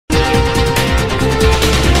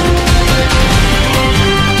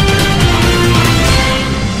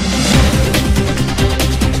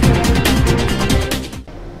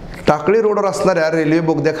टाकळी रोडवर असणाऱ्या रेल्वे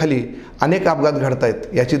बोगद्याखाली अनेक अपघात घडत आहेत.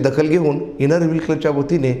 याची दखल घेऊन इनरव क्लबच्या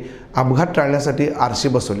वतीने अपघात टाळण्यासाठी आरसे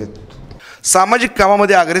बसवलेत. सामाजिक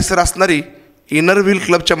कामामध्ये अग्रेसर असणारी इनरव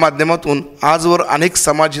क्लबच्या माध्यमातून आजवर अनेक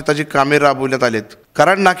समाजहिताची कामे राबवण्यात आलेत.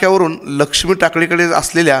 कराड नाक्यावरून लक्ष्मी टाकळीकडे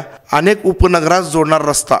असलेल्या अनेक उपनगरास जोडणारा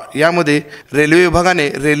रस्ता, यामध्ये रेल्वे विभागाने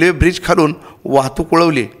रेल्वे ब्रिज खालून वाहतूक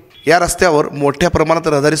वळवली. या रस्त्यावर मोठ्या प्रमाणात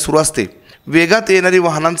रहदारी सुरू असते. वेगात येणारी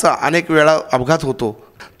वाहनांचा अनेक वेळा अपघात होतो.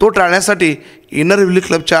 तो टाळण्यासाठी इनरव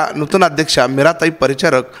क्लबच्या नूतन अध्यक्षा मीराताई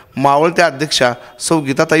परिचारक, मावळत्या अध्यक्षा सौ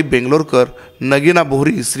गीताताई बेंगलोरकर, नगीना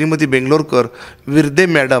बोहरी, श्रीमती बेंगलोरकर, विरदे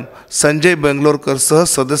मॅडम, संजय बेंगलोरकर सह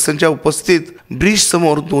सदस्यांच्या उपस्थितीत ब्रिज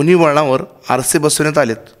समोर दोन्ही वळणावर आरसे बसवण्यात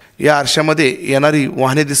आलेत. या आरशामध्ये येणारी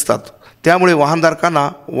वाहने दिसतात, त्यामुळे वाहनधारकांना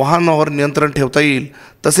वाहनावर नियंत्रण ठेवता येईल,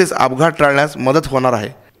 तसेच अपघात टाळण्यास मदत होणार आहे.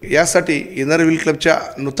 यासाठी इनरव क्लबच्या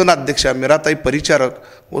नूतन अध्यक्षा मीराताई परिचारक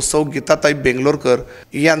व सौ गीताताई बेंगलोरकर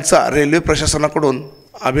यांचा रेल्वे प्रशासनाकडून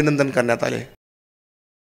अभिनंदन करण्यात आले.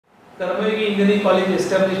 कर्मयोगी engineering college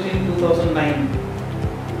established in 2009.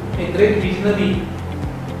 A great visionary,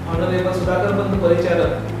 Honorable Sudhakar Bantu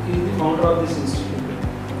Paricharak is the founder of this institute.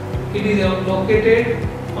 It is located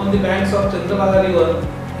on the banks of Chandrabhaga River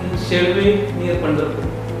in Shedway near Pandharpur.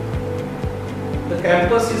 The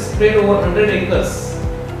campus is spread over 100 acres.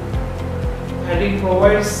 And it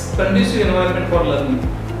provides conducive environment for learning.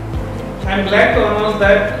 I am glad to announce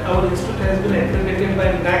that our institute has been accredited by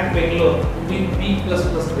NAC Bangalore with B++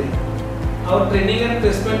 grade. Our training and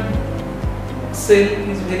placement cell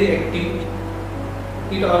is very active.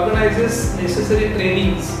 It organizes necessary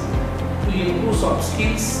trainings to improve soft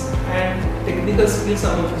skills and technical skills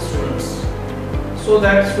among the students, so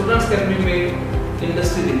that students can be made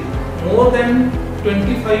industry ready. More than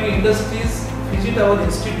 25 industries visit our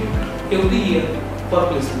institute every year for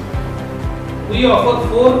placement. We offer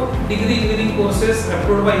 4 degree engineering courses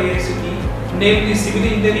approved by AICTE, namely civil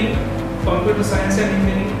engineering, computer science and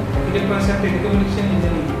engineering, electronics and telecommunication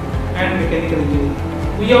engineering, and mechanical engineering.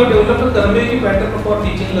 We have developed a Karmyogi pattern for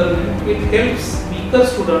teaching learning. It helps weaker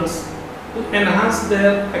students to enhance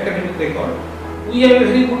their academic record. We have a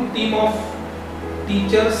very good team of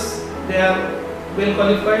teachers. They are well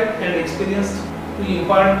qualified and experienced to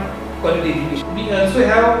impart quality education. We also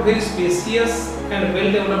have very spacious and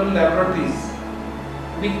well-developed laboratories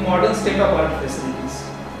with modern state-of-art facilities,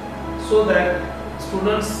 so that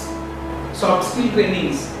students' soft skill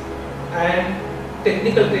trainings and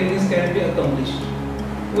technical trainings can be accomplished.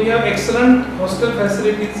 We have excellent hostel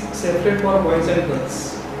facilities separate for boys and girls.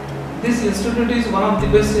 This institute is one of the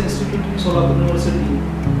best institutes in Solapur University,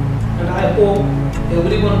 and I hope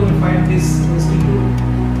everyone will find this institute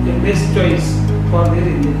a best choice for their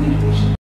engineering education.